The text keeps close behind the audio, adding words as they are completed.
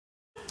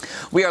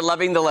We are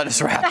loving the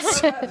lettuce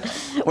wraps.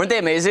 Weren't they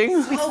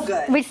amazing? So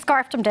good. We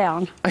scarfed them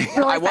down.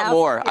 I want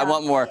more. Yeah. I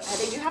want more.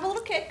 They do have a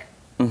little kick.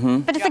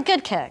 But it's a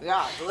good kick.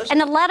 Yeah, delicious. And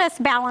the lettuce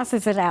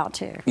balances it out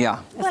too.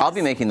 Yeah, I'll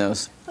be making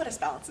those. Lettuce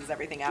balances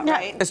everything out, Yeah.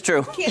 right? It's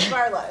true. Can't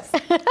bar lettuce.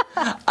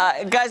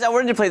 Guys, I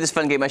wanted to play this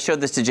fun game. I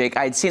showed this to Jake.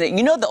 I had seen it.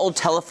 You know the old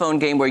telephone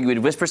game where you would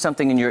whisper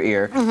something in your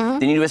ear,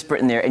 then you'd whisper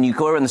it in there, and you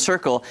go around the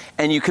circle,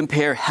 and you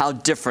compare how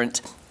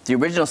different the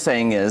original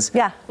saying is.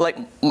 Yeah. Like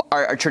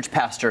our church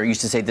pastor used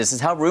to say, this is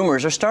how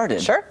rumors are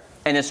started. Sure.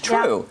 And it's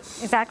true.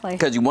 Yeah, exactly.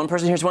 Because one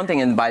person hears one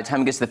thing, and by the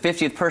time it gets to the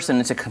 50th person,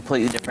 it's a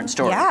completely different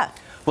story. Yeah.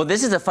 Well,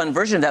 this is a fun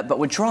version of that, but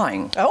with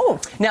drawing. Oh.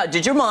 Now,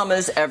 did your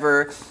mamas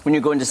ever, when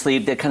you're going to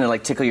sleep, they kind of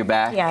like tickle your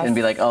back Yes. and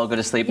be like, oh, go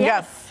to sleep?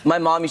 Yes. My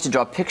mom used to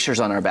draw pictures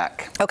on our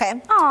back. Okay.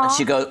 Aw. And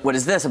she'd go, what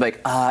is this? I'm like,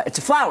 it's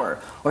a flower,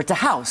 or it's a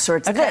house, or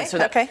it's this, or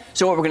that. okay.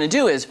 So what we're gonna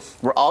do is,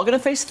 we're all gonna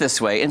face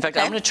this way. In fact,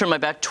 Okay. I'm gonna turn my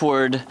back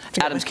toward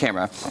Adam's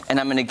camera, and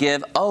I'm gonna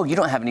give, oh, you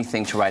don't have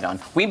anything to write on.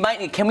 We might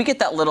need, can we get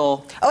that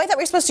little, Oh, I thought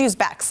we were supposed to use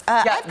backs. yeah,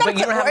 I've got a but you don't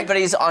have clipboard.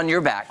 anybody's on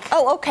your back.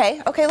 Oh,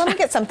 okay. Okay, let me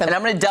get something. And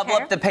I'm gonna double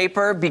Okay. up the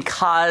paper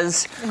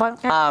because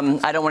Okay.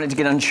 I don't want it to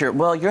get on your shirt.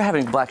 Well, you're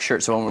having a black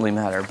shirt, so it won't really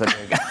matter, but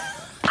there you go.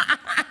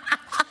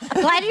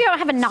 Glad you don't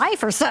have a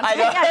knife or something.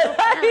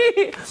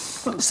 I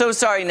know. So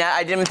sorry, Nat.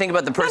 I didn't even think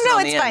about the person no,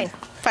 on the it's end. fine.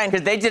 Fine.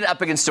 Because they did it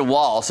up against a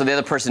wall, so the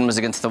other person was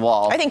against the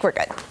wall. I think we're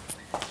good.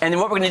 And then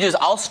what we're going to do is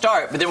I'll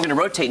start, but then we're going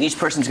to rotate, and each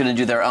person's going to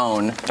do their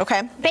own. Okay.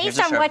 Here's Based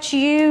a on shirt. what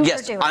you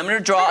Yes, are doing. I'm gonna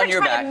draw We're on your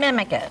try back. to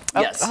mimic it.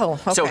 Yes. Oh,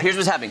 okay. So here's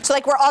what's happening. So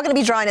like we're all going to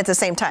be drawing at the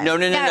same time. No.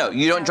 No.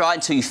 You don't draw it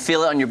until you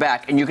feel it on your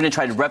back, and you're going to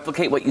try to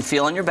replicate what you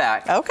feel on your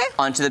back Okay.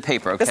 onto the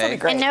paper, okay? This will be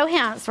great. And no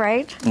hints,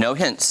 right? No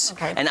hints.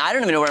 Okay. And I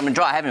don't even know what I'm going to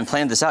draw. I haven't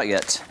planned this out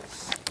yet.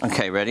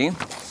 Okay, ready?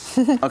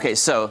 Okay,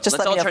 so Just let's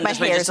let me all know turn if my this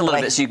way hair's just a in the little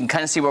way. bit so you can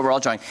kind of see what we're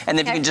all drawing. And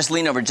then if you Okay. can just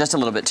lean over just a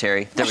little bit,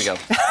 Terry. There we go.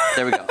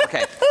 There we go.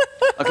 Okay.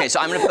 Okay, so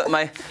I'm going to put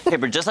my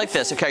paper just like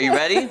this. Okay, are you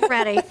ready?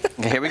 Ready.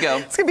 Okay, here we go.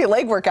 It's going to be a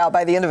leg workout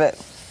by the end of it.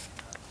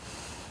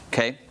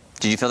 Okay.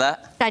 Did you feel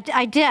that? I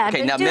did. Okay,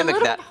 but now do mimic a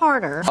little that. bit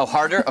harder. Oh,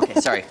 harder? Okay,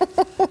 sorry.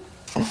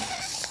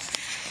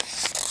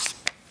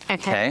 Okay.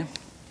 Okay.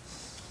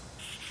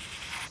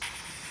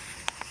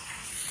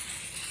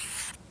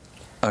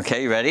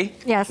 Okay, you ready?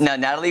 Yes. Now,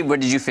 Natalie, what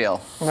did you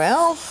feel?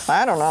 Well,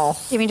 I don't know.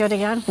 You mean do it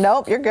again?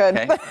 Nope, you're good.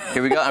 Okay,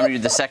 here we go. I'm gonna do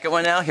the second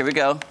one now. Here we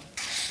go.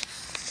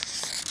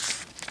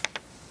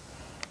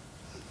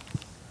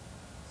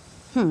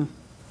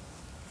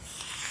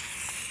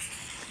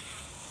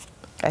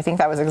 I think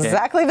that was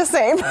exactly the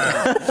same.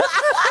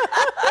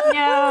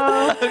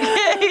 No.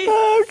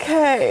 Okay.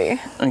 Okay.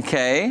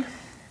 Okay.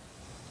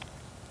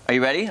 Are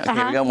you ready? Okay,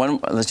 here we go.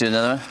 Let's do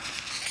another one.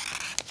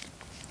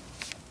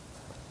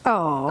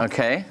 Oh.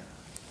 Okay.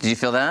 Did you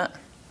feel that?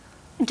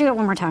 Do it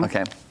one more time.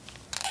 Okay.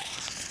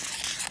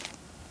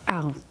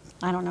 Oh,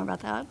 I don't know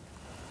about that.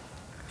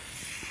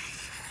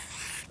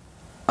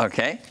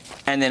 Okay.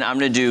 And then I'm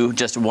gonna do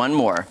just one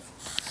more.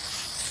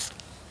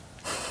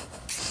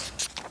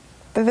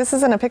 But this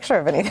isn't a picture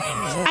of anything.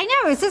 I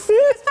know. Is this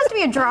supposed to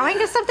be a drawing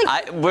of something?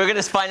 We're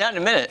gonna find out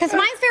in a minute. Because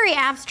mine's very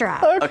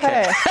abstract.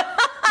 Okay.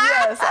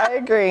 Yes, I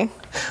agree.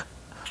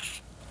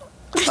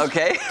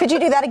 Okay. Could you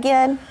do that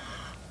again?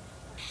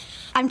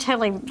 I'm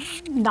totally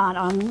not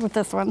on with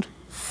this one.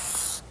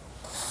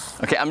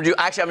 Okay. I'm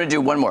gonna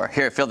do one more.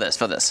 Here, feel this.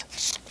 Feel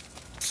this.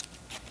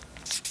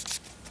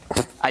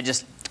 I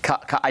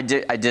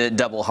did it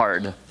double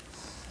hard.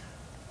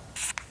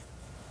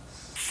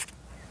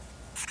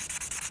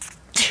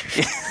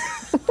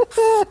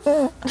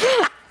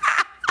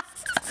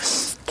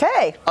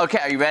 Okay. Okay,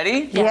 are you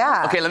ready?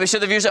 Yeah. Okay, let me show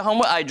the viewers at home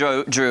what I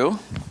drew.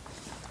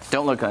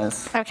 Don't look,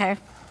 guys. Okay.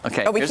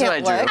 Okay, Oh, we here's what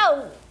I can't drew. look?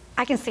 Oh,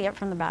 I can see it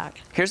from the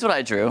back. Here's what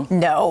I drew.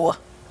 No.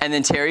 And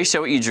then Terry,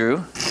 show what you drew,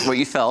 what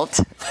you felt.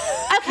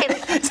 Okay.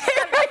 Let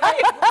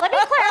me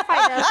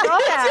clarify this real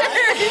fast.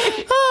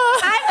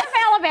 I'm from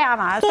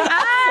Alabama,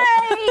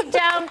 so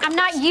I'm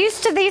not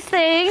used to these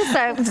things,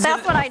 so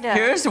that's what I did.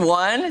 Here's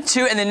 1,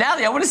 2, and then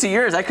Natalie, I want to see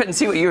yours. I couldn't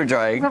see what you were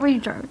drawing. What were you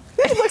drawing?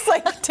 It looks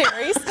like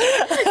Terry's.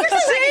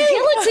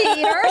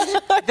 Guillotine.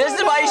 This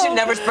is why you should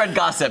never spread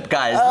gossip,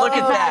 guys. Look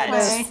at that.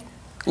 goodness.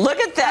 Look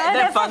at that.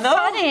 Isn't that fun, though?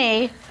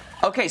 Funny.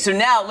 Okay, so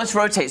now let's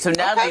rotate. So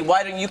Natalie,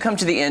 why don't you come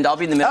to the end? I'll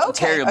be in the middle, and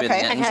Okay, Terry will be okay,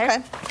 in the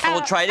end. okay. And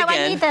we'll try it I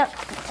again. need that.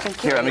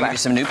 Thank you. Here, I'm gonna give you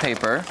some new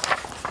paper.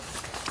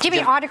 Do you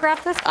mean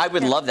autograph this? I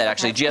would love that,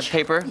 actually. Do you have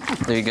paper?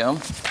 There you go.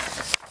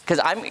 Because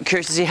I'm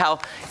curious to see how.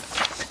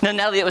 No,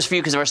 Natalie, it was for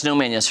you because of our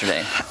snowman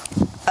yesterday.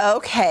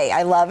 Okay,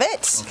 I love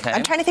it. Okay.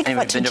 I'm trying to think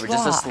anyway, of what to bend over draw.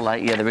 just a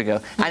slight. Yeah, there we go.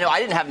 I know I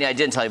didn't have any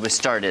idea until I was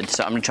started,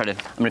 so I'm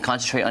gonna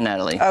concentrate on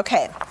Natalie.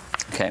 Okay.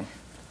 Okay.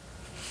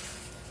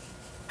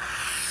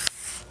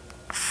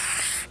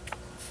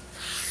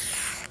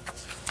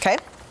 Okay.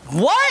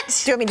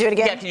 What? Do you want me to do it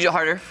again? Yeah, can you do it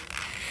harder?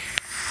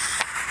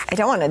 I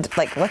don't want to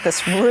like let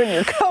this ruin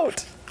your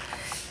coat.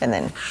 And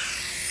then.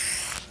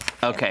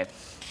 Okay.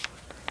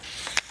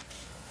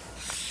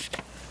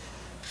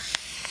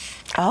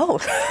 Oh.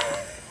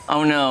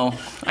 Oh no,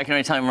 I can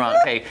already tell I'm wrong.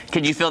 Okay,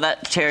 could you feel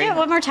that, Terry? Do it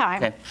one more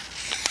time. Okay.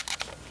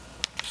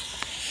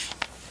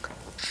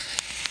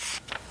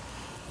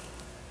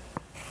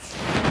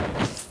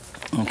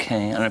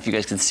 Okay, I don't know if you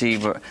guys can see,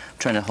 but I'm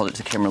trying to hold it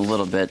to the camera a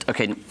little bit.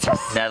 Okay,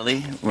 Natalie,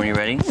 when you're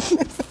ready.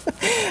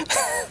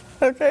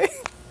 Okay.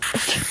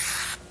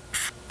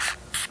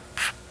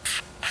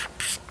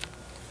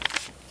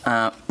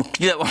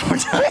 Do that one more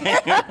time.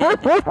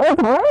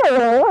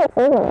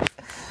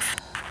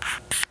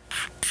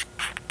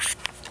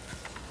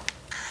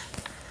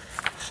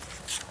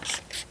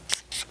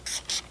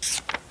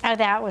 Oh,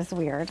 that was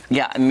weird.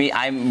 Yeah,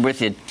 I'm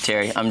with you,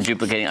 Terry. I'm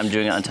duplicating. I'm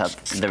doing it on top.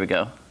 There we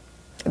go.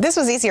 This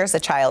was easier as a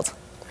child.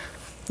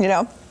 You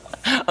know?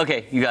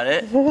 Okay, you got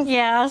it?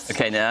 Yes.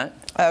 Okay, Nat.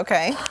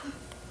 Okay.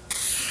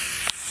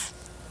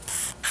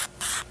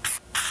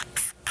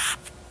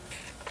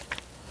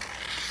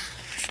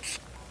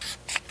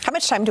 How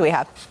much time do we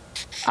have?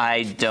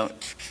 I don't.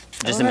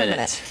 Just a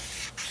minute.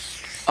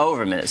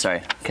 Over a minute,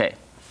 sorry. Okay.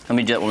 Let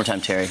me do that one more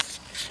time, Terry.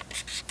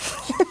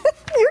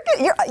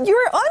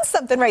 You're on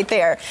something right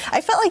there.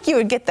 I felt like you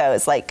would get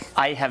those. Like,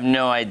 I have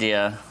no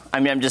idea. I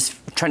mean, I'm just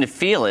trying to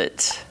feel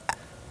it.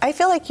 I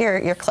feel like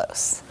you're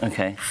close.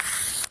 Okay.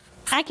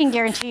 I can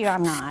guarantee you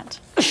I'm not.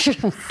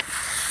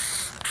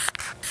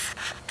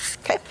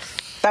 Okay.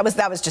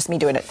 That was just me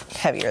doing it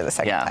heavier the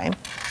second time.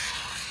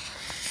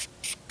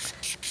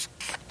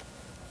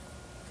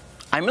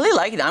 I'm really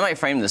liking it. I might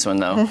frame this one,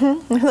 though.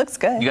 Mm-hmm. It looks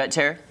good. You got it,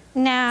 Terry?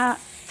 No.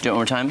 Do it one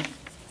more time?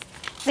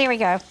 There we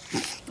go.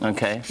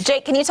 Okay.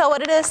 Jake, can you tell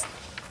what it is?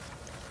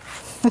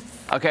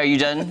 Okay, are you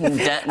done?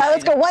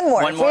 Let's go one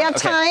more. One more? We have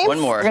Okay, time. one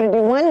more. We're going to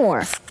do one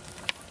more.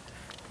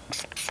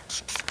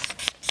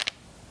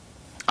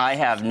 I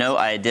have no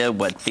idea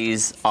what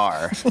these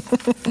are.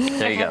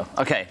 There you go.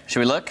 Okay, should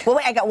we look? Well,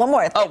 wait, I got one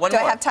more. Oh, one do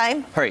more. I have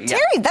time? Hurry, yeah.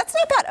 Terry, that's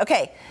not bad.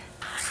 Okay.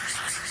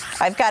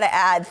 I've got to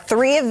add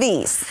 3 of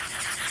these.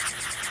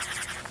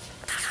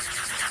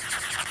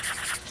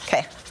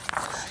 Okay.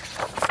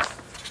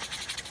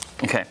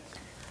 Okay.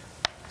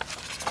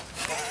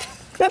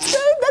 That's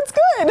good. That's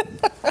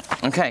good.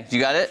 Okay, you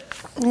got it?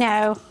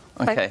 No.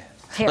 Okay.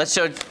 Here. Let's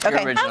show your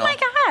Okay. original. Oh my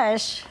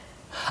gosh.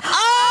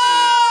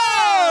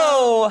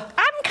 Oh!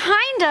 I'm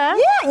kinda.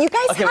 Yeah, you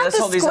guys Okay, well, have let's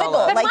the hold these all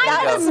squiggle. up. Like, But mine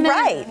that is is not.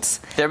 right.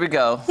 There we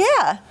go.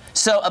 Yeah.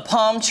 So a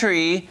palm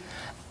tree,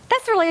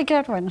 That's really a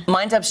good one.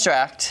 mine's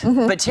abstract,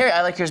 but Terry,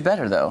 I like yours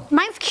better though.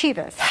 Mine's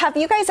cutest. Have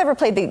you guys ever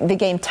played the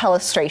game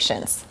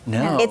Telestrations?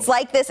 No. It's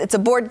like this. It's a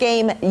board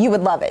game. You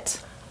would love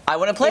it. I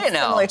want to play It's it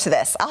now. similar to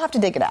this. I'll have to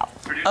dig it out.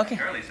 Producer Okay.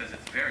 Charlie says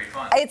it's very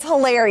fun. It's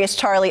hilarious,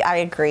 Charlie. I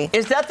agree.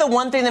 Is that the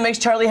one thing that makes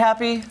Charlie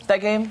happy,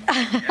 that game?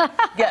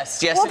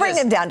 Yes, We'll it bring is.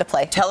 him down to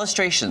play.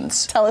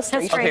 Telestrations.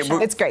 Telestrations.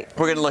 Okay, It's great.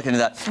 We're going to look into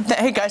that.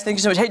 Hey guys, thank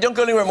you so much. Hey, don't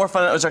go anywhere. More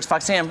fun at Ozarks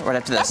Fox Sam right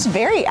after this. That's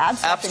very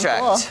abstract. and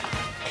Abstract.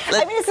 cool.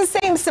 I mean, it's the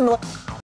same similar.